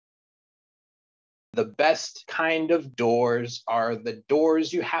The best kind of doors are the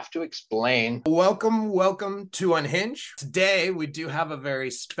doors you have to explain. Welcome to Unhinged. Today, we do have a very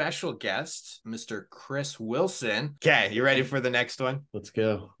special guest, Mr. Chris Wilson. Okay, you ready for the next one? Let's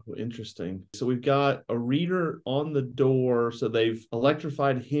go. Interesting. So we've got a reader on the door. So they've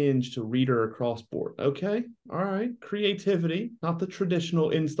electrified hinge to reader across board. Okay. All right. Creativity. Not the traditional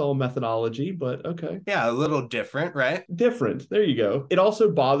install methodology, but okay. Yeah, a little different, right? Different. There you go. It also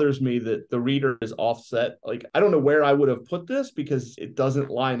bothers me that the reader is offset. Like, I don't know where I would have put this because it doesn't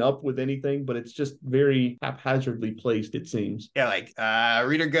line up with anything, but it's just very haphazardly placed, it seems. Yeah, like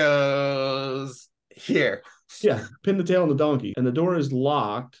reader goes here. Yeah, pin the tail on the donkey. And the door is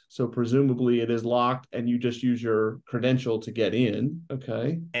locked. So presumably it is locked and you just use your credential to get in.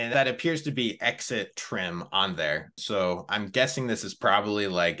 Okay. And that appears to be exit trim on there. So I'm guessing this is probably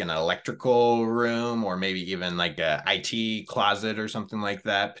like an electrical room or maybe even like a IT closet or something like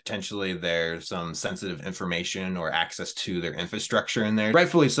that. Potentially there's some sensitive information or access to their infrastructure in there.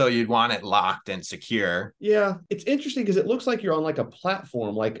 Rightfully so, you'd want it locked and secure. Yeah, it's interesting because it looks like you're on like a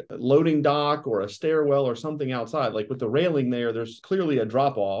platform, like a loading dock or a stairwell or something outside. Like with the railing there's clearly a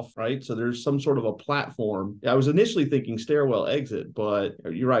drop off, right? So there's some sort of a platform. I was initially thinking stairwell exit, but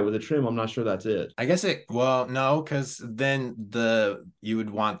you're right, with the trim I'm not sure that's it. I guess no, because then you would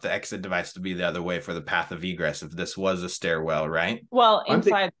want the exit device to be the other way for the path of egress if this was a stairwell, right? Well,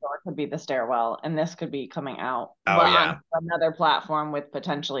 inside the door could be the stairwell and this could be coming out. Oh, yeah. On another platform with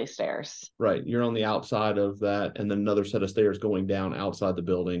potentially stairs. Right, you're on the outside of that and then another set of stairs going down outside the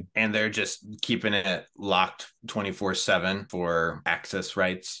building, and they're just keeping it locked 24/7 for access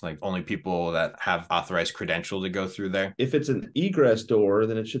rights, like only people that have authorized credential to go through there. If it's an egress door,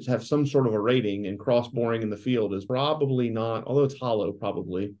 then it should have some sort of a rating, and cross boring in the field is probably not, although it's hollow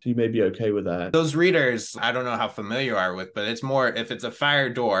probably, so you may be okay with that. Those readers, I don't know how familiar you are with, but it's more if it's a fire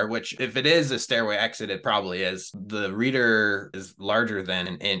door, which if it is a stairway exit, it probably is. The reader is larger than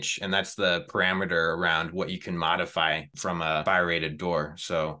an inch, and that's the parameter around what you can modify from a fire rated door.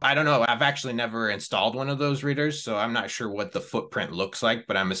 So I don't know. I've actually never installed one of those readers, so I'm not sure what the footprint looks like,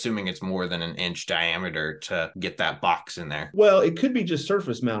 but I'm assuming it's more than an inch diameter to get that box in there. Well, it could be just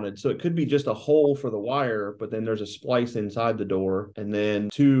surface mounted, so it could be just a hole for the wire, but then there's a splice inside the door and then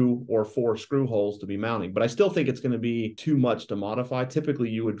 2 or 4 screw holes to be mounting. But I still think it's going to be too much to modify. Typically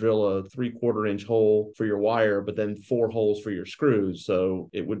you would drill a 3/4 inch hole for your wire, but then 4 holes for your screws, so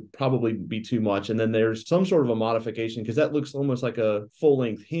it would probably be too much. And then there's some sort of a modification, because that looks almost like a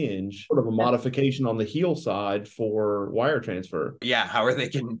full-length hinge, sort of a modification on the heel side for wire transfer. Yeah, how are they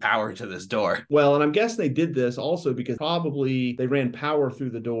getting power to this door? Well, and I'm guessing they did this also because probably they ran power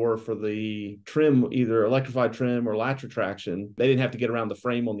through the door for the trim, either electrified trim or latch retraction. They didn't have to get around the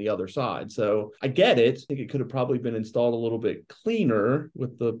frame on the other side. So I get it. I think it could have probably been installed a little bit cleaner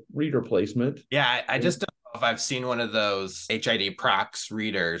with the reader placement. Yeah, I just don't know if I've seen one of those HID Prox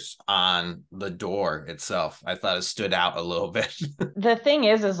readers on the door itself. I thought it stood out a little bit. The thing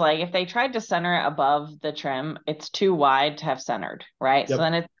is like if they tried to center it above the trim, it's too wide to have centered, right? Yep. So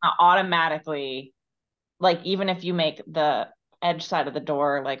then it's not automatically, like even if you make the edge side of the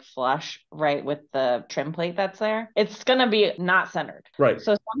door like flush right with the trim plate that's there, it's gonna be not centered. Right.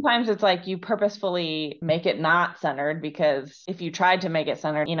 So sometimes it's like you purposefully make it not centered, because if you tried to make it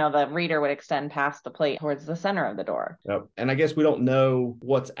centered, the reader would extend past the plate towards the center of the door. Yep. And I guess we don't know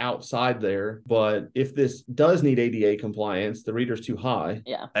what's outside there, but if this does need ADA compliance, the reader's too high.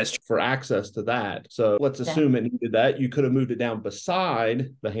 Yeah. That's for access to that. So let's assume it needed that. You could have moved it down beside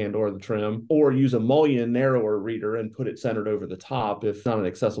the hand or the trim, or use a mullion narrower reader and put it centered over the top if it's not an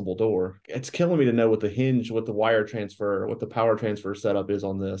accessible door. It's killing me to know what the hinge, what the wire transfer, what the power transfer setup is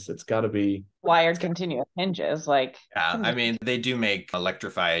on this. It's got to be wired continuous hinges. Like, yeah, I mean, they do make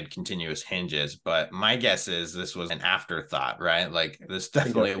electrified continuous hinges, but my guess is this was an afterthought, right? Like this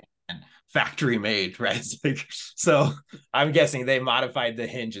definitely wasn't factory made, right? So I'm guessing they modified the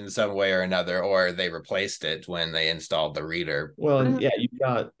hinge in some way or another, or they replaced it when they installed the reader. Well, and yeah, you've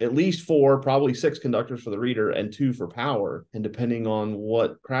got at least 4, probably 6 conductors for the reader and 2 for power. And depending on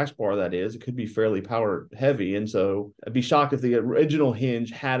what crash bar that is, it could be fairly power heavy. And so I'd be shocked if the original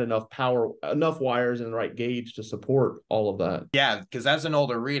hinge had enough power, enough wires and the right gauge to support all of that. Yeah, because that's an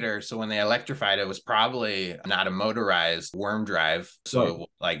older reader. So when they electrified it, was probably not a motorized worm drive. So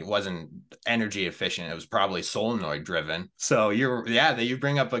it wasn't energy efficient. It was probably solenoid driven. So you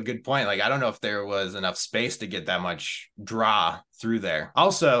bring up a good point. Like, I don't know if there was enough space to get that much draw through there.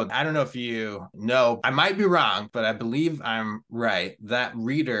 Also, I don't know if you know, I might be wrong, but I believe I'm right. That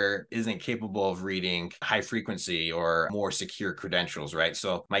reader isn't capable of reading high frequency or more secure credentials, right?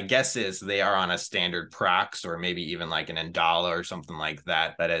 So my guess is they are on a standard prox or maybe even like an Endala or something like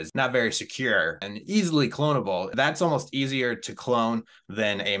that, that is not very secure and easily clonable. That's almost easier to clone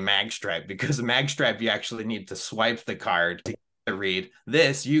than a mag stripe, because a mag stripe, you actually need to swipe the card to read.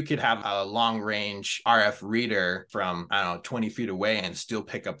 This, you could have a long range RF reader from, I don't know, 20 feet away and still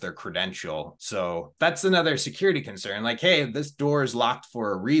pick up their credential. So that's another security concern. Like, hey, this door is locked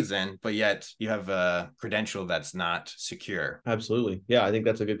for a reason, but yet you have a credential that's not secure. Absolutely. Yeah, I think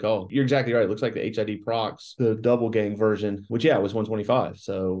that's a good call. You're exactly right. It looks like the HID procs, the double gang version, which, yeah, was 125.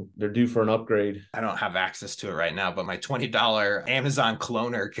 So they're due for an upgrade. I don't have access to it right now, but my $20 Amazon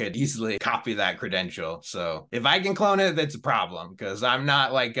cloner could easily copy that credential. So if I can clone it, that's a problem, because I'm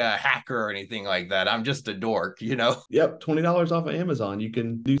not like a hacker or anything like that. I'm just a dork, you know? Yep, $20 off of Amazon. You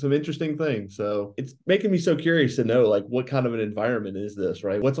can do some interesting things. So it's making me so curious to know, like, what kind of an environment is this,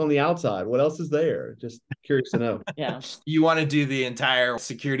 right? What's on the outside? What else is there? Just curious to know. Yeah. You want to do the entire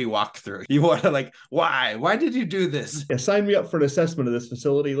security walkthrough. You want to, like, why? Why did you do this? Yeah, sign me up for an assessment of this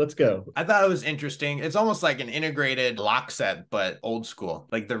facility. Let's go. I thought it was interesting. It's almost like an integrated lock set, but old school.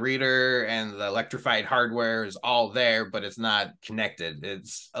 Like the reader and the electrified hardware is all there, but it's not connected.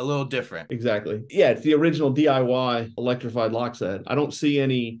 It's a little different. Exactly. Yeah, it's the original DIY electrified lock set. I don't see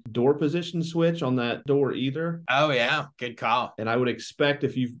any door position switch on that door either. Oh, yeah. Good call. And I would expect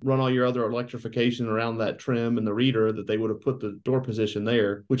if you've run all your other electrification around that trim and the reader that they would have put the door position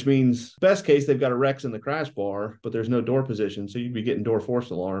there, which means best case, they've got a Rex in the crash bar, but there's no door position. So you'd be getting door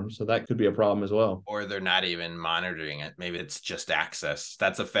force alarms. So that could be a problem as well. Or they're not even monitoring it. Maybe it's just access.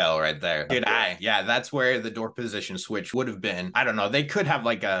 That's a fail right there. Good eye. Yeah, that's where the door position switch would have been. I don't know. They could have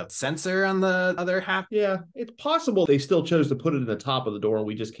like a sensor on the other half. Yeah, it's possible they still chose to put it in the top of the door and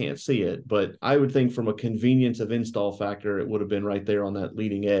we just can't see it. But I would think from a convenience of install factor, it would have been right there on that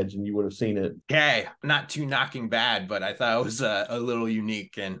leading edge and you would have seen it. Okay, not too knocking bad, but I thought it was a little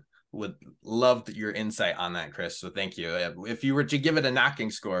unique, and would love your insight on that, Chris. So thank you. If you were to give it a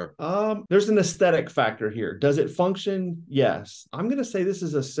knocking score, there's an aesthetic factor here. Does it function? Yes. I'm going to say this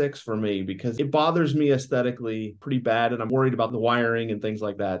is a 6 for me because it bothers me aesthetically pretty bad, and I'm worried about the wiring and things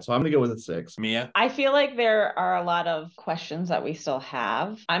like that. So I'm going to go with a 6. Mia? I feel like there are a lot of questions that we still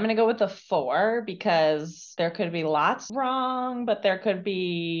have. I'm going to go with a 4 because there could be lots wrong, but there could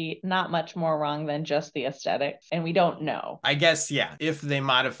be not much more wrong than just the aesthetics, and we don't know. I guess, yeah. If they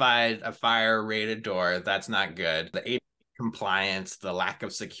modified a fire rated door, that's not good. The compliance, the lack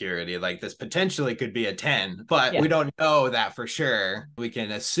of security, like this potentially could be a 10, but we don't know that for sure. We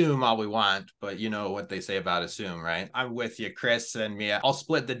can assume all we want, but you know what they say about assume, right? I'm with you, Chris and Mia. I'll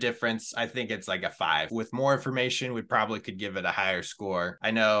split the difference. I think it's like a 5. With more information, we probably could give it a higher score.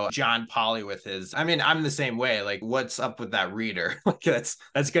 I know John Polly with his, I mean, I'm the same way. Like, what's up with that reader? Like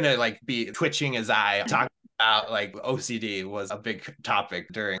that's gonna like be twitching his eye. Talking about like OCD was a big topic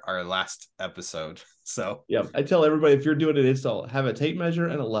during our last episode. So yeah, I tell everybody, if you're doing an install, have a tape measure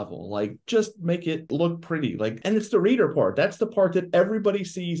and a level, like just make it look pretty. Like, and it's the reader part. That's the part that everybody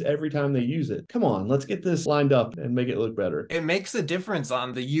sees every time they use it. Come on, let's get this lined up and make it look better. It makes a difference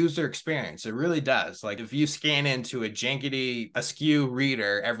on the user experience. It really does. Like if you scan into a jankety askew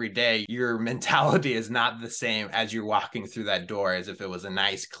reader every day, your mentality is not the same as you're walking through that door as if it was a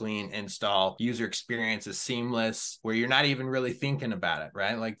nice, clean install. User experience is seamless where you're not even really thinking about it,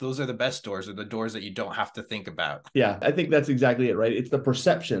 right? Like those are the best doors, or the doors that you don't have to think about. Yeah, I think that's exactly it, right? It's the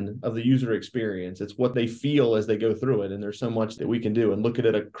perception of the user experience. It's what they feel as they go through it. And there's so much that we can do. And look at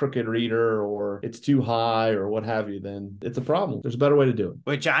a crooked reader or it's too high or what have you, then it's a problem. There's a better way to do it.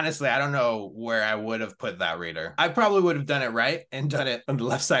 Which honestly, I don't know where I would have put that reader. I probably would have done it right and done it on the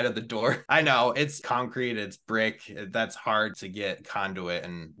left side of the door. I know it's concrete, it's brick. That's hard to get conduit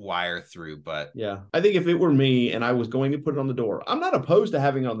and wire through, but yeah, I think if it were me and I was going to put it on the door, I'm not opposed to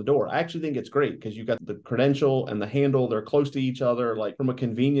having it on the door. I actually think it's great because you got the credential and the handle, they're close to each other. Like from a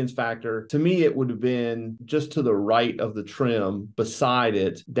convenience factor, to me, it would have been just to the right of the trim beside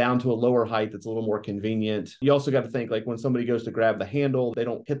it, down to a lower height that's a little more convenient. You also got to think like when somebody goes to grab the handle, they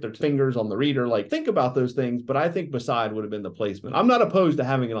don't hit their fingers on the reader. Like think about those things, but I think beside would have been the placement. I'm not opposed to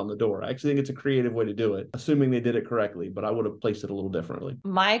having it on the door. I actually think it's a creative way to do it, assuming they did it correctly, but I would have placed it a little differently.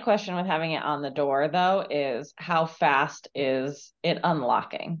 My question with having it on the door though is how fast is it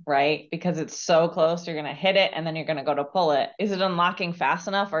unlocking, right? Because it's so close, you're going to hit it and then you're going to go to pull it. Is it unlocking fast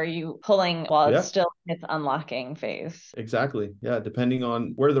enough? Or are you pulling while it's still its unlocking phase. Exactly. Yeah. Depending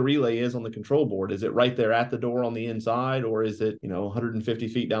on where the relay is on the control board. Is it right there at the door on the inside, or is it, 150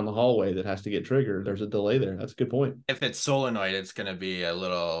 feet down the hallway that has to get triggered? There's a delay there. That's a good point. If it's solenoid, it's going to be a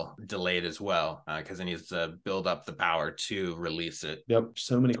little delayed as well because it needs to build up the power to release it. Yep.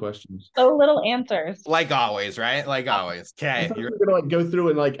 So many questions. So little answers. Like always, right? Like always. Okay. You're gonna like go through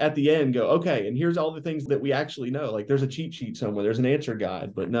and like at the end go, okay, and here's all the things that we actually know. Like there's a cheat sheet somewhere, there's an answer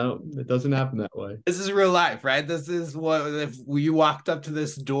guide, but no, it doesn't happen that way. This is real life, right? This is what if you walked up to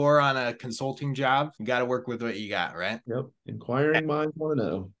this door on a consulting job, you got to work with what you got, right? Yep. Inquiring minds want to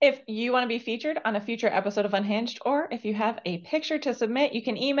know. If you want to be featured on a future episode of Unhinged, or if you have a picture to submit, you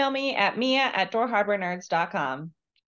can email me at mia@doorharbornerds.com.